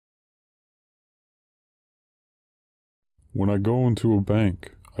When I go into a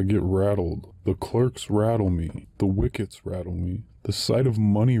bank, I get rattled. The clerks rattle me. The wickets rattle me. The sight of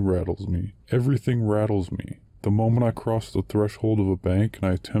money rattles me. Everything rattles me. The moment I cross the threshold of a bank and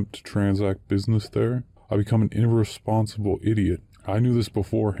I attempt to transact business there, I become an irresponsible idiot. I knew this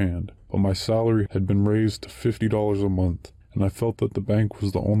beforehand, but my salary had been raised to $50 a month, and I felt that the bank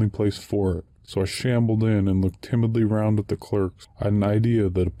was the only place for it. So I shambled in and looked timidly round at the clerks. I had an idea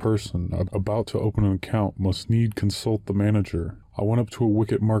that a person about to open an account must need consult the manager. I went up to a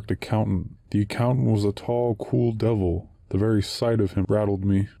wicket-marked accountant. The accountant was a tall, cool devil. The very sight of him rattled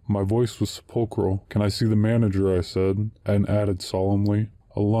me. My voice was sepulchral. "Can I see the manager?" I said, and added solemnly,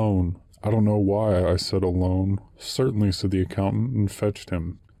 "Alone." I don't know why I said alone. "Certainly," said the accountant, and fetched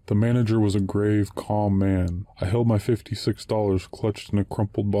him. The manager was a grave, calm man. I held my $56 clutched in a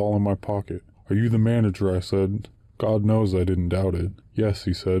crumpled ball in my pocket. "Are you the manager?" I said. God knows I didn't doubt it. "Yes,"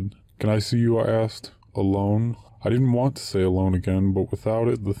 he said. "Can I see you?" I asked. "Alone?" I didn't want to say alone again, but without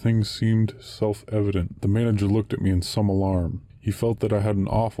it the thing seemed self-evident. The manager looked at me in some alarm. He felt that I had an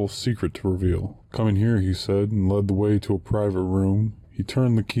awful secret to reveal. "Come in here," he said, and led the way to a private room. He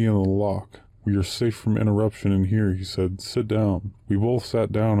turned the key in the lock. "We are safe from interruption in here," he said. "Sit down." We both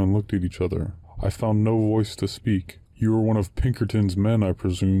sat down and looked at each other. I found no voice to speak. "You are one of Pinkerton's men, I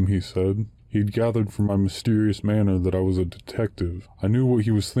presume," he said. He had gathered from my mysterious manner that I was a detective. I knew what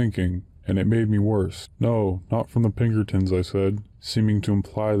he was thinking, and it made me worse. "No, not from the Pinkertons," I said, seeming to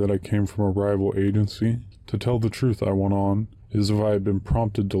imply that I came from a rival agency. "To tell the truth," I went on, as if I had been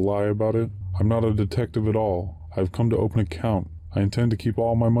prompted to lie about it, "I'm not a detective at all. I have come to open an account. I intend to keep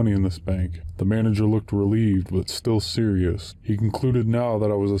all my money in this bank." The manager looked relieved, but still serious. He concluded now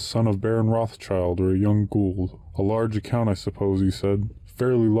that I was a son of Baron Rothschild or a young Gould. "A large account, I suppose," he said.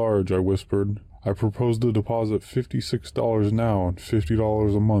 "Fairly large," I whispered. "I propose to deposit $56 now and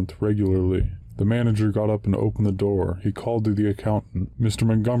 $50 a month regularly." The manager got up and opened the door. He called to the accountant. "Mr.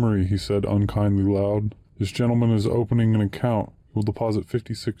 Montgomery," he said unkindly loud, "this gentleman is opening an account. He will deposit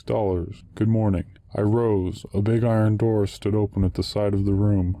 $56. Good morning." I rose. A big iron door stood open at the side of the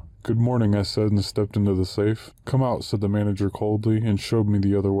room. "Good morning," I said, and stepped into the safe. "Come out," said the manager coldly, and showed me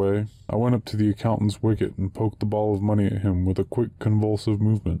the other way. I went up to the accountant's wicket and poked the ball of money at him with a quick convulsive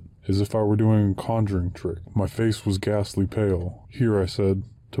movement, as if I were doing a conjuring trick. My face was ghastly pale. "Here," I said,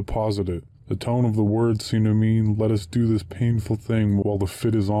 "deposit it." The tone of the words seemed to mean, let us do this painful thing while the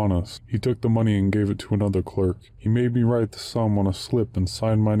fit is on us. He took the money and gave it to another clerk. He made me write the sum on a slip and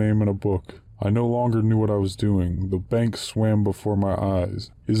sign my name in a book. I no longer knew what I was doing. The bank swam before my eyes.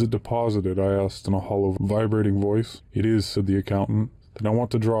 "Is it deposited?" I asked in a hollow, vibrating voice. "It is," said the accountant. "Then I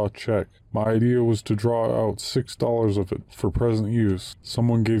want to draw a check." My idea was to draw out $6 of it for present use.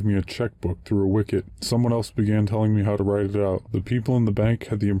 Someone gave me a checkbook through a wicket. Someone else began telling me how to write it out. The people in the bank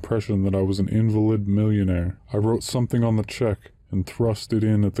had the impression that I was an invalid millionaire. I wrote something on the check and thrust it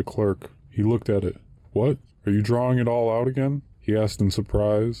in at the clerk. He looked at it. "What? Are you drawing it all out again?" he asked in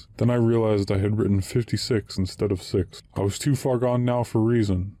surprise. Then I realized I had written 56 instead of 6. I was too far gone now for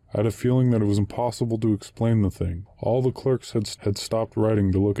reason. I had a feeling that it was impossible to explain the thing. All the clerks had stopped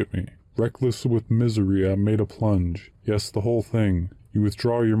writing to look at me. Reckless with misery, I made a plunge. "Yes, the whole thing. You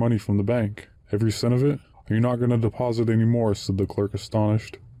withdraw your money from the bank. Every cent of it? Are you not going to deposit any more?" said the clerk,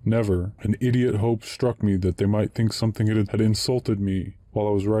 astonished. "Never." An idiot hope struck me that they might think something had insulted me while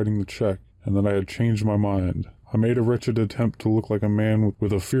I was writing the check, and that I had changed my mind. I made a wretched attempt to look like a man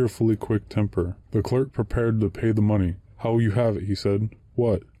with a fearfully quick temper. The clerk prepared to pay the money. "How will you have it?" he said.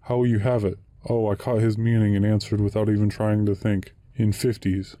 "What? How will you have it?" Oh, I caught his meaning and answered without even trying to think. "In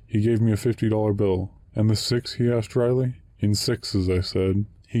 50s. He gave me a $50 bill. "And the 6? he asked dryly. "In 6s, I said.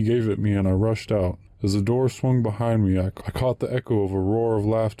 He gave it me and I rushed out. As the door swung behind me, I caught the echo of a roar of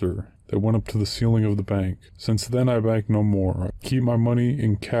laughter that went up to the ceiling of the bank. Since then I bank no more. I keep my money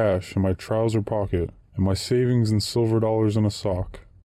in cash in my trouser pocket, and my savings in silver dollars in a sock.